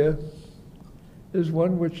media, is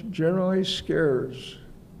one which generally scares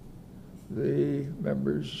the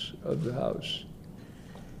members of the House.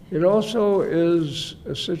 It also is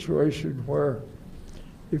a situation where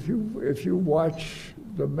if you watch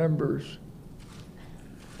the members,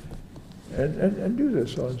 and do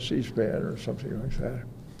this on C-SPAN or something like that,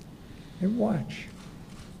 and watch,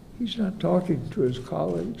 he's not talking to his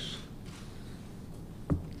colleagues.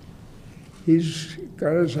 He's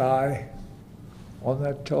got his eye on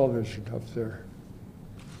that television up there.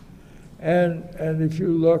 And if you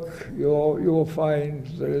look, you'll find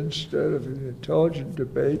that instead of an intelligent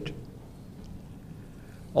debate,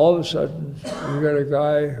 all of a sudden you got a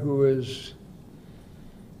guy who is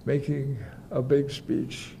making a big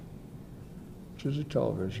speech to the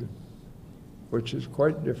television, which is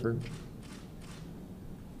quite different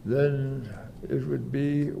than it would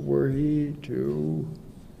be were he to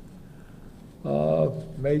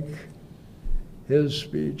make his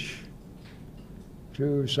speech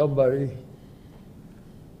to somebody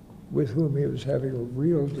with whom he was having a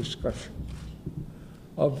real discussion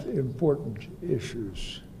of important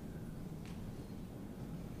issues.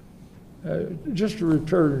 Just to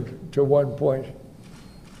return to one point,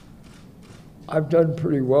 I've done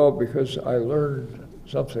pretty well because I learned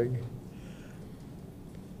something,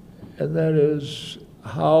 and that is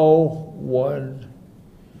how one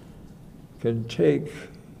can take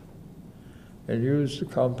and use the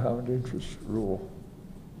compound interest rule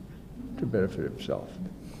to benefit himself.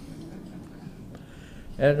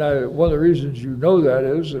 And one of the reasons you know that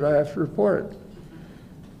is that I have to report it.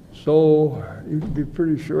 So you can be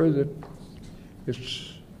pretty sure that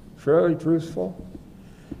it's fairly truthful,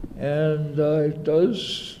 and it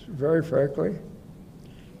does, very frankly,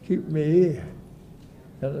 keep me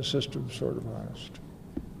and the system sort of honest.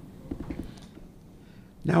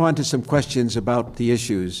 Now on to some questions about the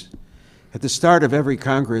issues. At the start of every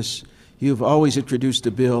Congress, you've always introduced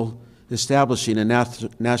a bill establishing a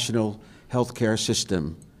national health care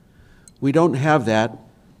system. We don't have that,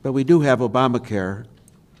 but we do have Obamacare.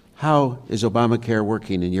 How is Obamacare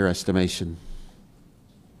working in your estimation?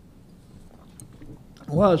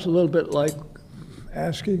 Well, it's a little bit like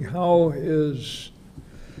asking how is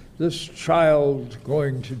this child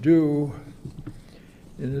going to do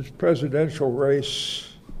in this presidential race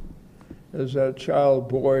as that child,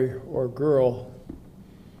 boy or girl,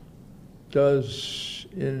 does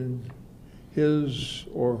in his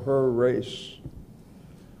or her race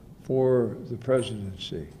for the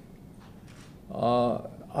presidency. I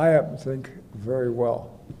happen to think very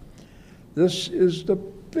well. This is the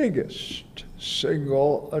biggest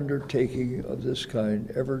single undertaking of this kind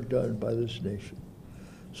ever done by this nation.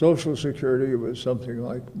 Social Security was something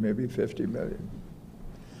like maybe 50 million.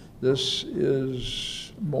 This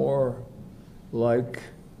is more like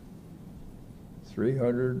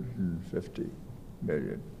 350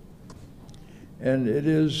 million. And it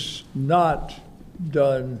is not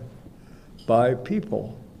done by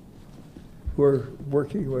people who are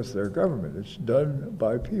working with their government. It's done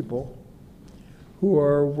by people who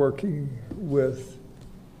are working with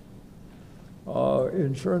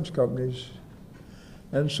insurance companies.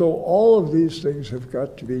 And so all of these things have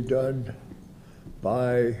got to be done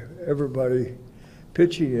by everybody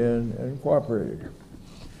pitching in and cooperating.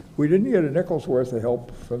 We didn't get a nickel's worth of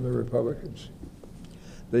help from the Republicans.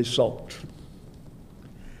 They sulked.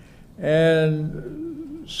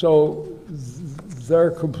 And so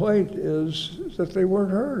their complaint is that they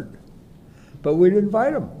weren't heard. But we'd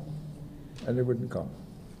invite them, and they wouldn't come.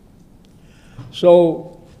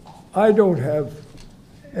 So I don't have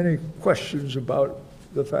any questions about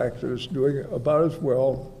the fact that it's doing about as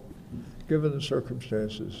well, given the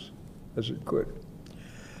circumstances, as it could.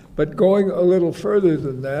 But going a little further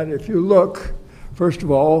than that, if you look, first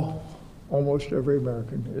of all, almost every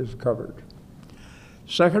American is covered.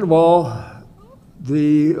 Second of all,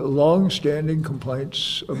 the long-standing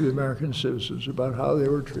complaints of the American citizens about how they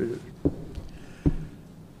were treated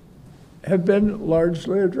have been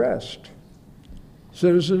largely addressed.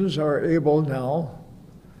 Citizens are able now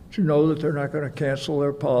to know that they're not going to cancel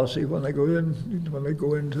their policy when they go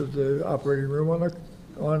into the operating room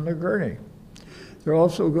on the gurney. They're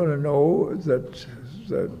also going to know that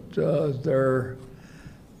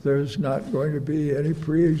there's not going to be any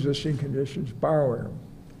pre-existing conditions borrowing them.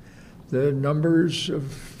 The numbers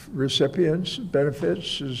of recipients of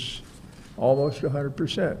benefits is almost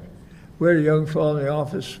 100%. We had a young fellow in the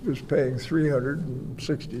office who was paying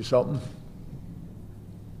 $360 something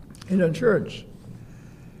in insurance.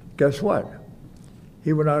 Guess what?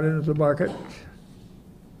 He went out into the market.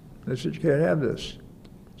 They said, you can't have this.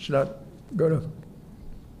 It's not going to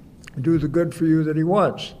do the good for you that he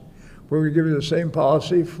wants. We're going to give you the same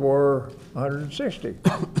policy for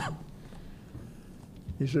 $160.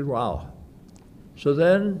 He said, wow. So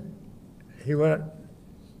then he went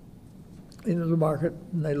into the market,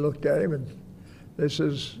 and they looked at him, and they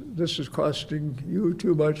says, this is costing you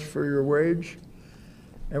too much for your wage,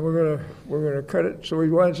 and we're gonna cut it. So he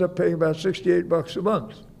winds up paying about $68 a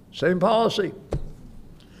month. Same policy.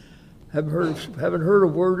 Haven't heard a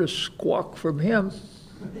word of squawk from him.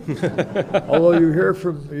 Although you hear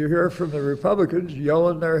from the Republicans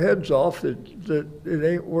yelling their heads off that it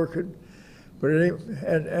ain't working, but it ain't.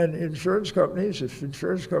 And insurance companies, if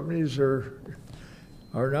insurance companies are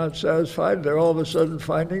not satisfied, they're all of a sudden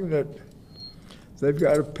finding that they've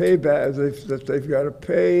got to pay back, that they've got to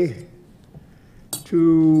pay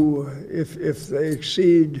to, if they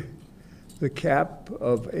exceed the cap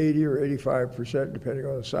of 80 or 85%, depending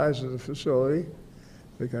on the size of the facility,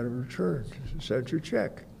 they got to return, send your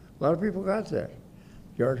check. A lot of people got that.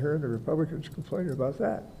 You aren't hearing the Republicans complaining about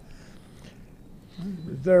that.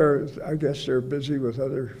 I guess they're busy with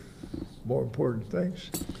other more important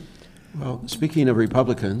things. Well, speaking of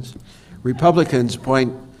Republicans, Republicans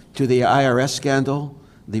point to the IRS scandal,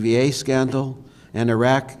 the VA scandal, and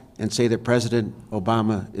Iraq, and say that President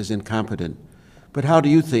Obama is incompetent. But how do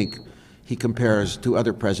you think he compares to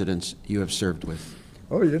other presidents you have served with?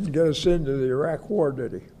 Oh, he didn't get us into the Iraq War,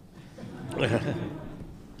 did he?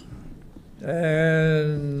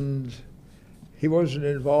 And he wasn't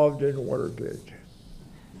involved in Watergate.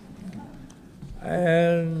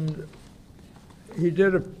 And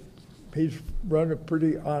he's run a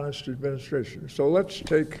pretty honest administration. So let's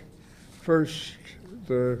take first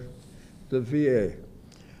the VA.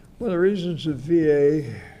 One of the reasons the VA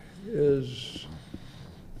is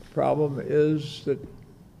a problem is that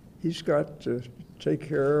he's got to take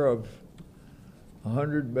care of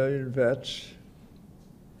 100 million vets,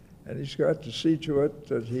 and he's got to see to it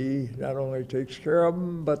that he not only takes care of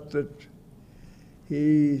them, but that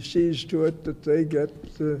he sees to it that they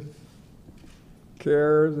get the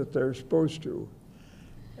care that they're supposed to.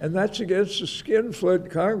 And that's against a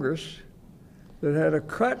skinflint Congress that had a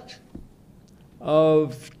cut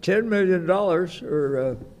of $10 million,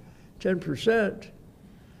 or 10%,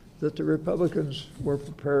 that the Republicans were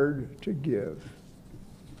prepared to give.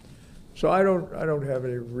 So I don't have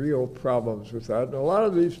any real problems with that. And a lot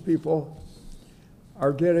of these people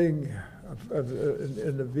are getting,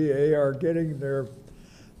 in the VA, are getting their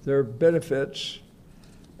benefits,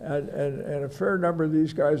 and a fair number of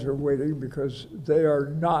these guys are waiting because they are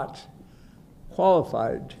not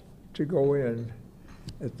qualified to go in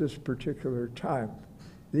at this particular time.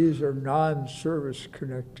 These are non-service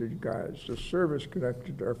connected guys. The service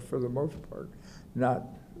connected are, for the most part, not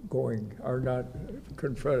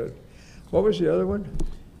confronted. What was the other one?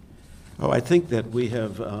 Oh, I think that we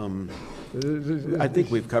have, I think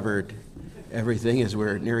we've covered everything as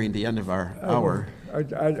we're nearing the end of our hour.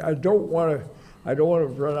 I don't want to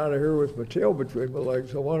run out of here with my tail between my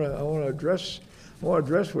legs. I want to address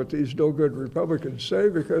what these no good Republicans say,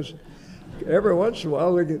 because every once in a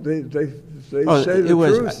while they say the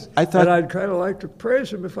truth. And I'd kind of like to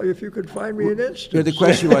praise them if you could find me an instance. The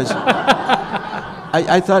question was,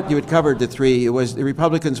 I thought you had covered the three. It was the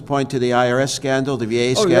Republicans point to the IRS scandal, the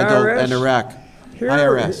VA scandal, and Iraq.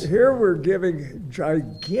 Here we're giving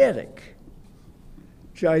gigantic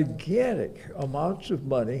amounts of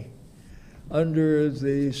money under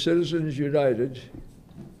the Citizens United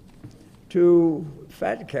to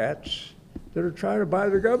fat cats that are trying to buy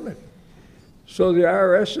the government. So the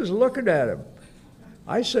IRS is looking at them.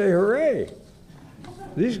 I say hooray.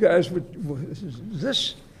 These guys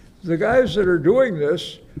the guys that are doing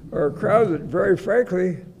this are a crowd that, very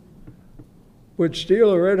frankly, would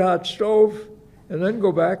steal a red-hot stove and then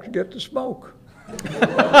go back to get the smoke.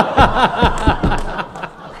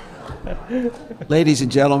 Ladies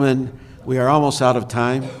and gentlemen, we are almost out of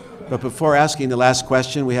time, but before asking the last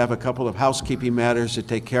question, we have a couple of housekeeping matters to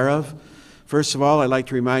take care of. First of all, I'd like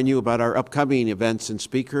to remind you about our upcoming events and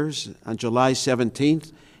speakers. On July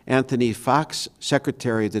 17th, Anthony Fox,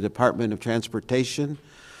 Secretary of the Department of Transportation.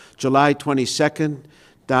 July 22nd,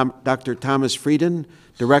 Dr. Thomas Frieden,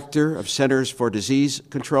 Director of Centers for Disease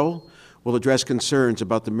Control, will address concerns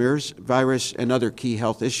about the MERS virus and other key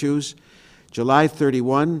health issues. July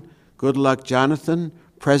 31, Goodluck Jonathan,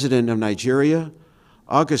 President of Nigeria.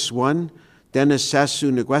 August 1, Denis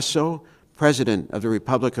Sassou Nguesso, President of the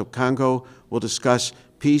Republic of Congo, will discuss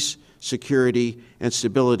peace, security, and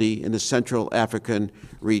stability in the Central African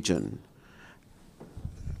region.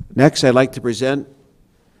 Next, I'd like to present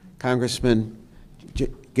Congressman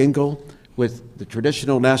Dingell with the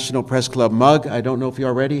traditional National Press Club mug. I don't know if you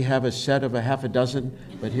already have a set of a half a dozen,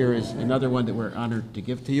 but here is another one that we're honored to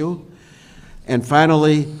give to you. And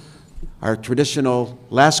finally, our traditional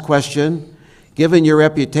last question. Given your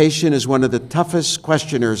reputation as one of the toughest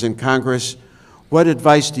questioners in Congress, what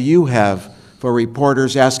advice do you have for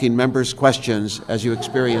reporters asking members questions as you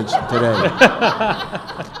experienced today?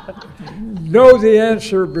 Know the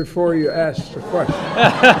answer before you ask the question.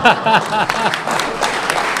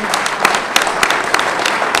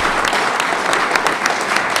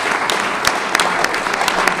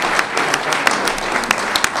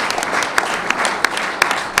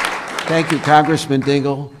 Thank you, Congressman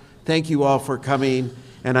Dingell. Thank you all for coming,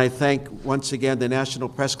 And I thank once again the National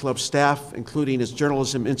Press Club staff, including its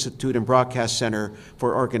Journalism Institute and Broadcast Center,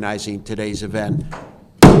 for organizing today's event.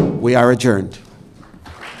 We are adjourned.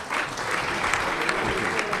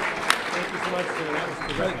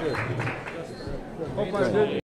 Thank you. Hope I didn't